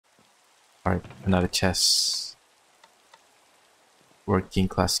Alright, another chest. Working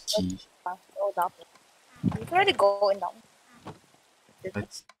class key. Oh, down. It's already going down.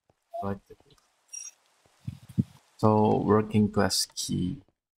 Let's select it. So working class key.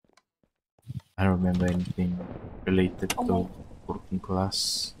 I don't remember anything related Oh my. to working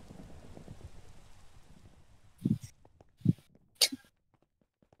class.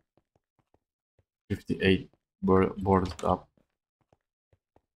 58 boarded up.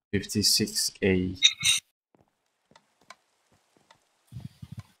 56A.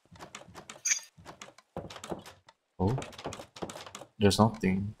 Oh, there's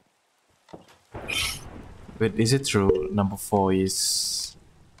nothing. But is it true number 4 is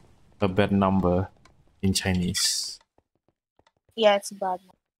a bad number in Chinese? Yeah, it's bad.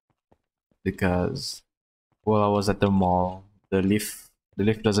 Because while I was at the mall, the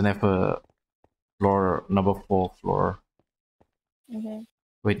lift doesn't have a floor number 4 floor. Mm-hmm.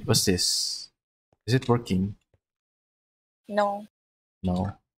 Wait, what's this? Is it working? No.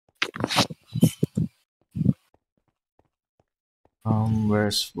 No.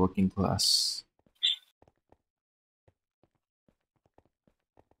 Where's working class?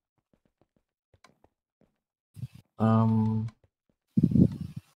 Um,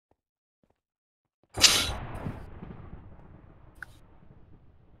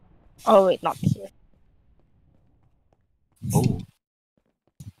 Oh wait, not here. oh,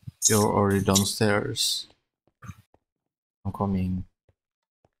 you're already downstairs. I'm coming.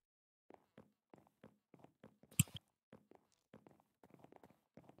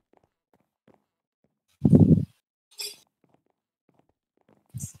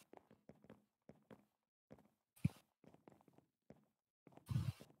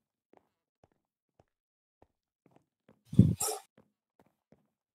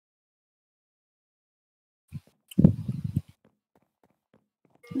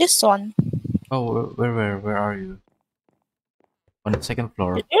 This one. Oh, where are you? On the second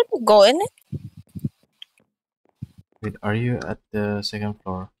floor. Did you go in it? Wait, are you at the second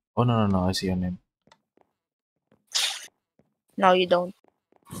floor? Oh no, I see your name. No, you don't.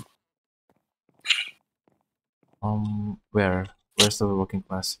 Where's the working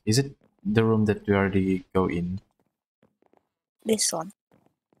class? Is it the room that we already go in? This one.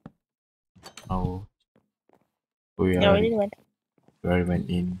 Oh, we You already went. already went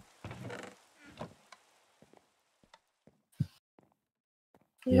in.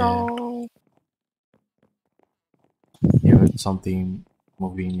 Yeah. No. You heard something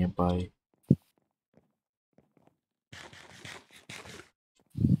moving nearby.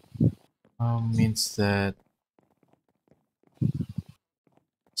 Means that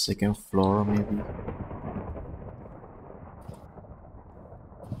second floor maybe.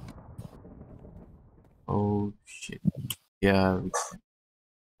 Oh shit. Yeah.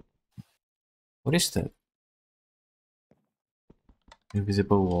 What is that?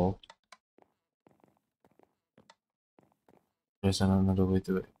 Invisible wall. There's another way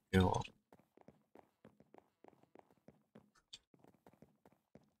to go up.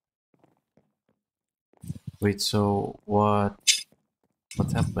 Wait, so what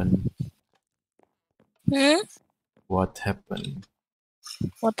happened? Hmm? What happened?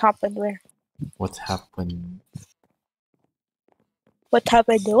 What happened where? What happened? What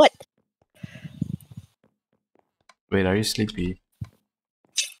happened to what? Wait, are you sleepy?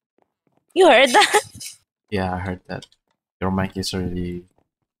 You heard that? Yeah, I heard that. Your mic is really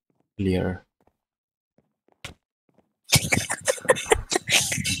clear.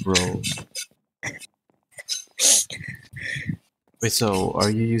 Bro. Wait, so are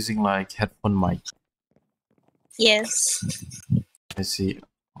you using like headphone mic? Yes. I see.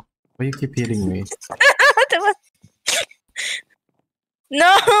 Why you keep hitting me?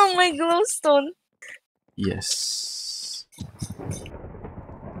 No, my glowstone. Yes.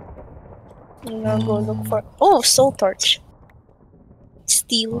 I'm gonna go look for. Oh, soul torch.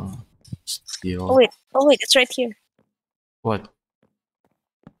 Steel. Steel. Oh wait, it's right here. What?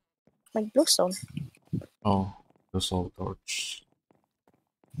 My glowstone. Oh, the soul torch.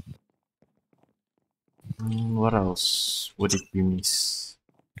 What else would it be miss?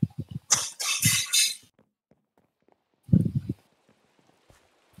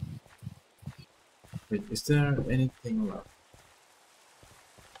 Wait, is there anything left?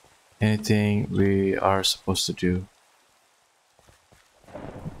 Anything we are supposed to do?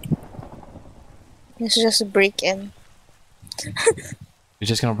 It's just a break in. You're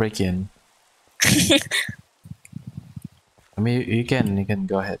just gonna break in. I mean, you can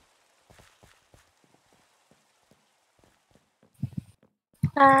go ahead.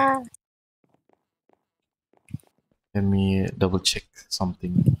 Ah. Let me double check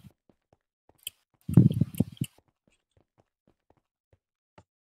something.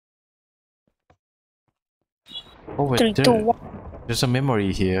 Oh wait, 3, 2, 1. there's a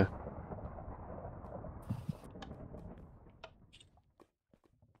memory here.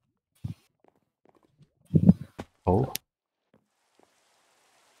 Oh,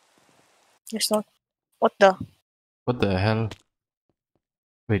 There's no. What the? what the hell?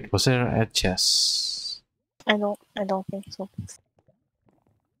 Wait, was there a chest? I don't think so.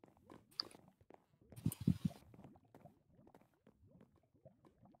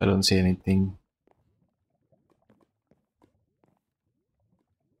 I don't see anything.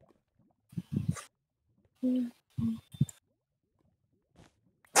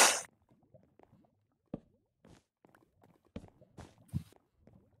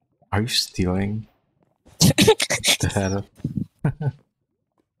 Are you stealing? The hell?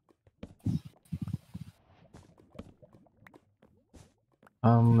 I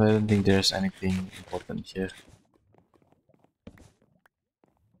don't think there's anything important here.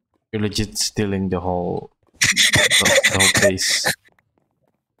 You're legit stealing the whole place.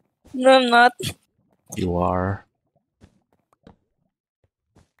 No, I'm not. You are.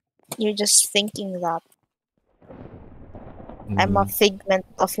 You're just thinking that. I'm a figment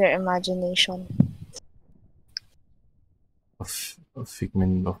of your imagination. A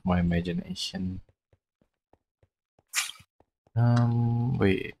figment of my imagination.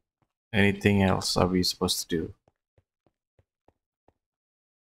 Wait. Anything else are we supposed to do?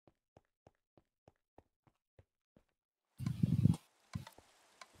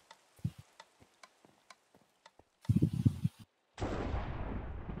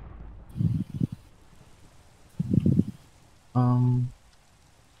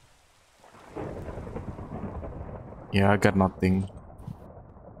 Yeah, I got nothing.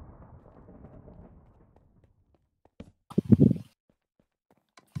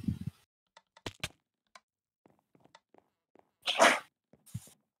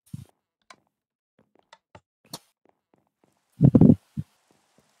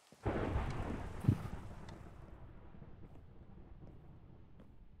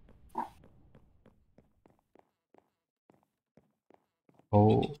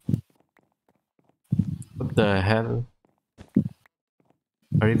 Oh, what the hell?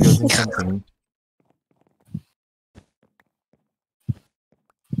 Are you building something?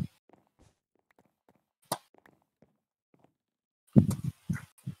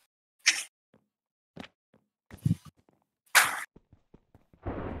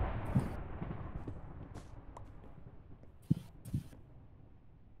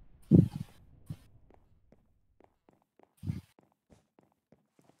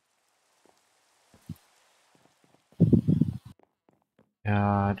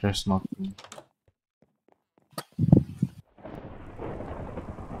 Yeah, there's nothing.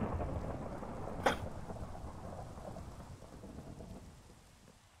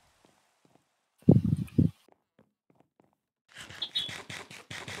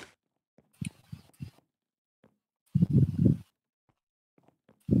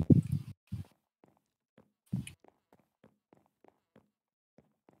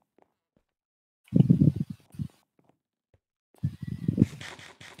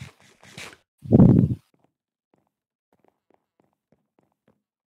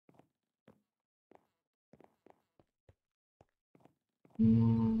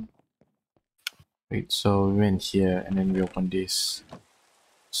 Wait, so we went here and then we open this.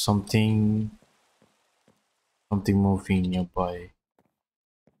 Something moving nearby.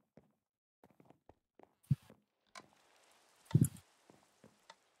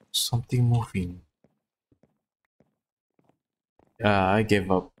 Something moving. Yeah, I gave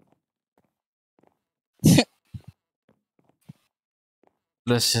up.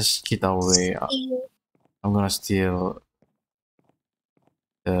 Let's just get our way. I'm gonna steal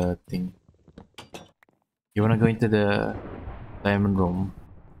the thing. You wanna go into the diamond room?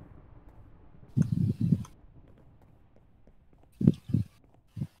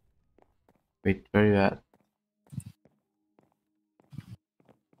 Wait, where you at?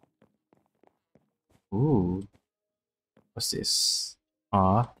 Ooh, what's this?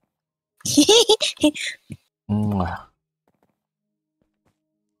 Ah, mwah.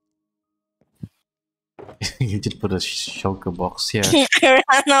 You just put a shulker box here. I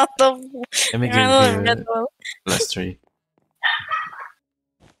ran out of. Let me give you the last three.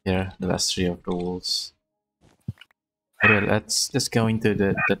 Here, the last three of the walls. Okay, let's go into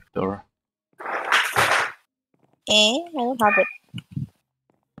that door. I don't have it.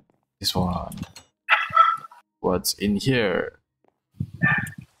 This one. What's in here?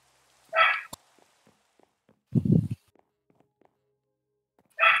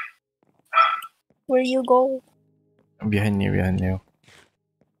 Where you go? Behind you, behind you.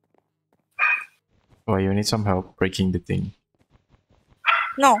 Why you need some help breaking the thing?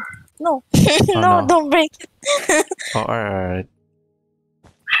 No, no, Oh no, no. don't break it. Oh, alright.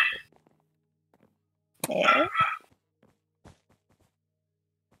 Yeah.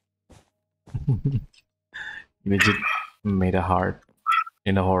 You legit made a heart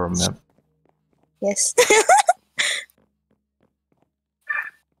in a horror map. Yes.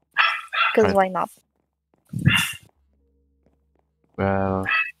 Because Right. why not? Well,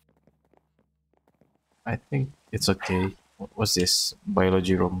 I think it's okay. What's this?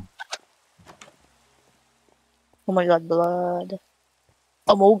 Biology room. Oh my god, blood.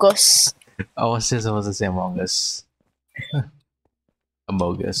 Amogus. Oh, what's this? What's this? Among Us.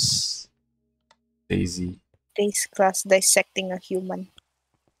 Among Us. Daisy. Base class dissecting a human.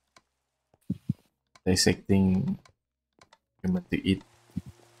 Dissecting human to eat.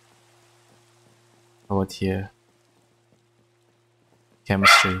 How about here?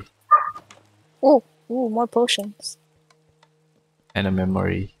 Chemistry. Oh, ooh, more potions. And a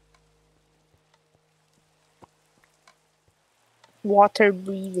memory. Water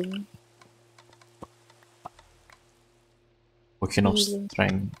breathing. Potion of Healing.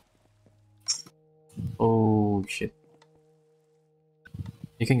 strength. Oh shit.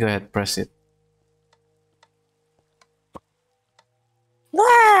 You can go ahead, press it.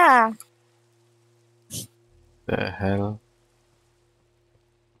 Ah! The hell?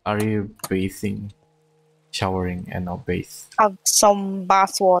 Are you bathing? Showering and now bathe. Have some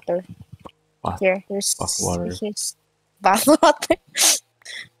bath water. Bath, Here's bath water. Here's bath water.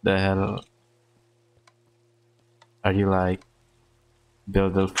 The hell? Are you like Bill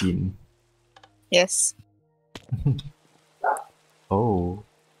Delphine? Yes. Oh,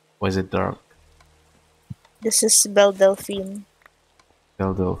 was it dark? This is Belle Delphine.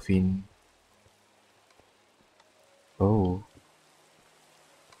 Bill Delphine. Oh,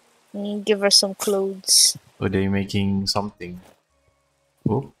 Give her some clothes. are they making something?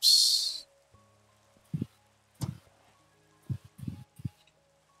 Oops.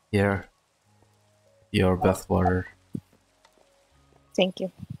 Here, your bath water. Thank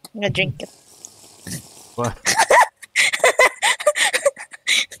you. I'm gonna drink it. What?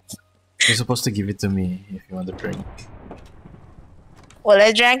 You're supposed to give it to me if you want to drink. Well,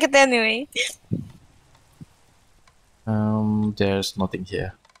 I drank it anyway. There's nothing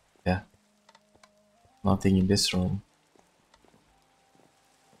here. Yeah. Nothing in this room.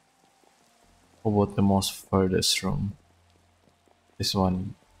 How about the most furthest room? This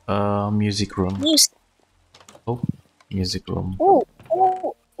one. Music room. Music. Oh, music room. Oh,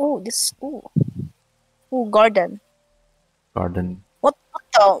 oh, oh, this. Oh, oh, garden. Garden. What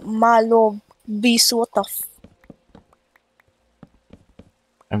the malo bisu? What the?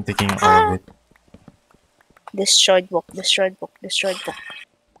 I'm taking all of it. Destroyed book. Destroyed book. Destroyed book.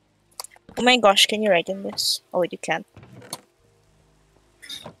 Oh my gosh! Can you write in this? Oh wait, you can't.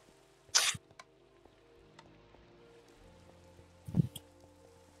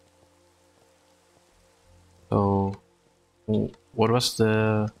 So, what was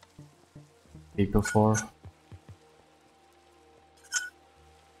the paper for?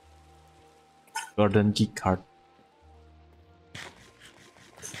 Garden key card.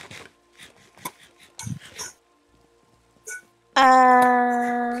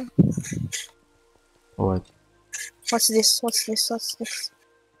 What? What's this? What's this? What's this?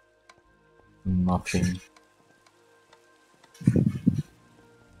 Nothing.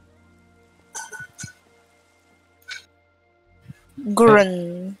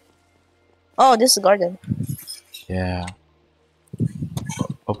 Grun. Oh, this is garden. Yeah.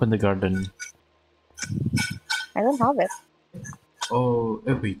 Open the garden. I don't have it. Oh,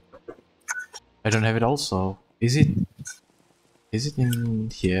 wait. I don't have it also. Is it? Is it in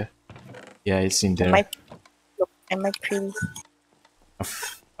here? Yeah, it's in there. I might pre.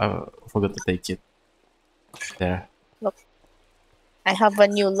 I forgot to take it. There. Look. I have a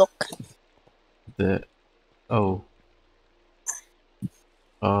new look. The oh.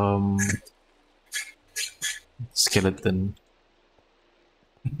 Skeleton.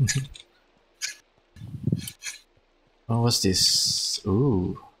 Oh, what's this?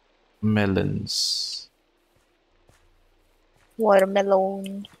 Ooh, melons.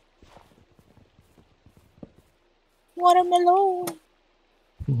 Watermelon. Watermelon.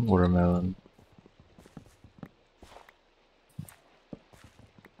 Watermelon.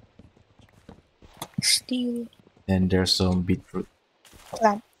 Steel. And there's some beetroot.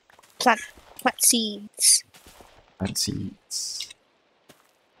 Plant seeds. And seeds.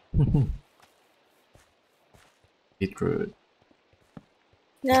 Beetroot. Is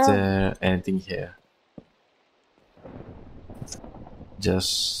No. there anything here?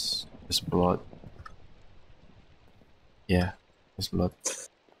 Just blood. Yeah, there's blood.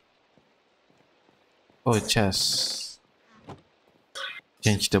 Oh, chest.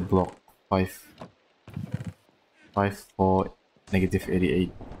 Change the block. 554 negative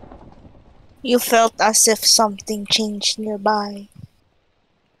 88. You felt as if something changed nearby.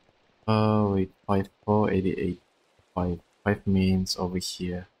 Oh wait, 5488. 5 means over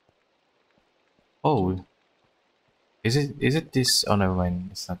here. Oh, is it this? Oh, never mind.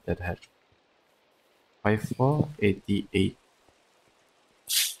 It's not that head. 5488.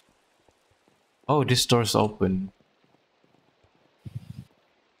 Oh, this door's open.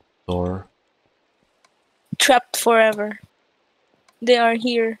 Door. Trapped forever. They are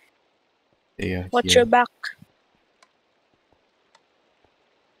here. They are Watch here. your back.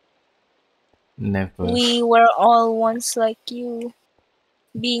 Never. We were all once like you.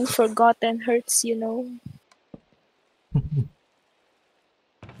 Being forgotten hurts, you know.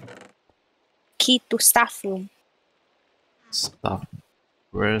 Key to staff room. Stuff.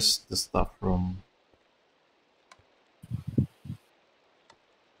 Where's the stuff room?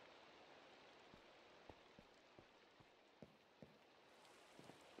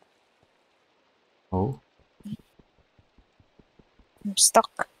 Oh, I'm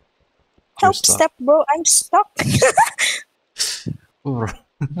stuck. you're Help, stuck. step bro, I'm stuck.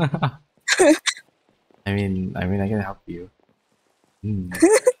 I mean, I can help you.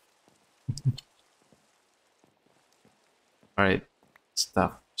 All right,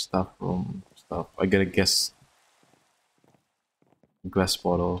 stuff room, stuff. I gotta guess. Glass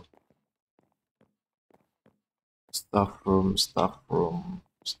bottle. Stuff room, stuff room,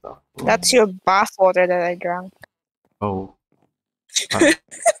 stuff room. That's your bath water that I drank. Oh,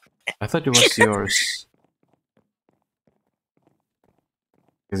 I thought it was yours.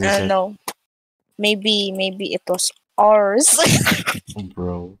 Is it? No. Maybe it was ours. Oh,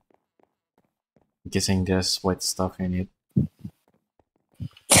 bro. I'm guessing there's white stuff in it.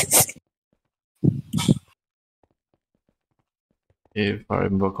 If I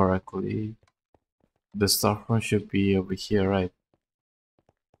remember correctly, the stuff room should be over here, right?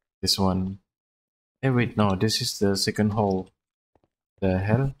 This one. Hey, wait, no, this is the second hole. The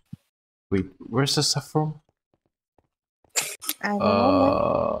hell? Wait, where's the stuff room? I don't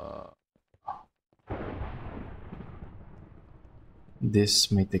know, man. This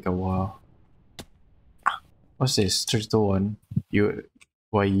may take a while. What's this? 321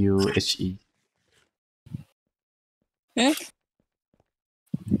 YUHE. Hmm?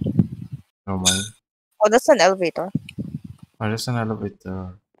 Never mind. Oh, that's an elevator. Oh, there's an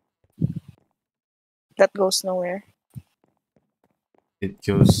elevator. That goes nowhere. It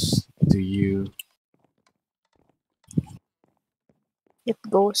goes to you. It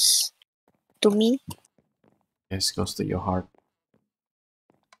goes to me. Yes, it goes to your heart.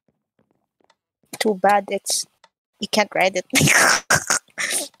 Too bad you can't ride it.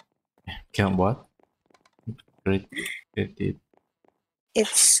 Can what? Great. It.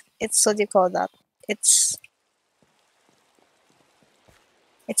 It's what do you call that? It's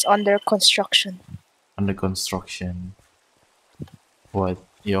under construction. Under construction. What?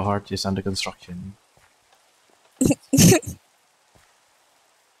 Your heart is under construction.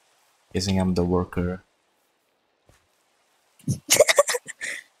 Guessing I'm the worker.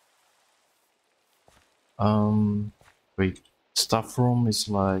 Wait. Staff room is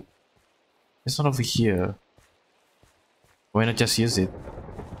like... It's not over here. Why not just use it?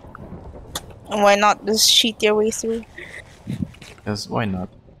 Why not just cheat your way through? Because why not?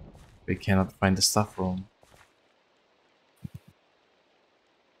 We cannot find the staff room.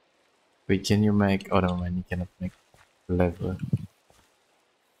 Wait, can you make... Oh, no, man, you cannot make lever.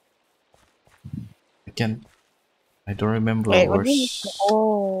 I can't... I don't remember. Wait, what do you mean?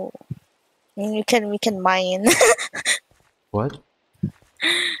 Oh, we can mine. What?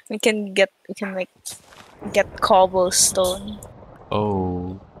 we can like get cobblestone.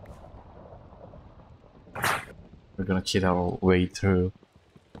 Oh. We're gonna cheat our way through.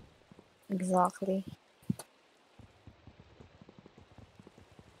 Exactly.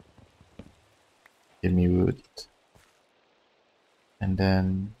 Give me wood. And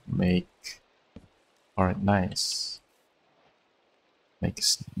then make... Alright, nice. Make a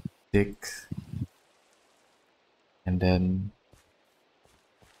stick. And then...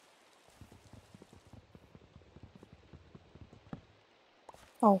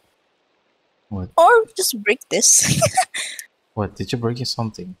 Oh. What? Or just break this. What? Did you break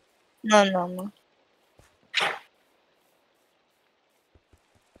something? No.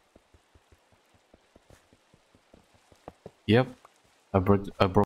 Yep. I broke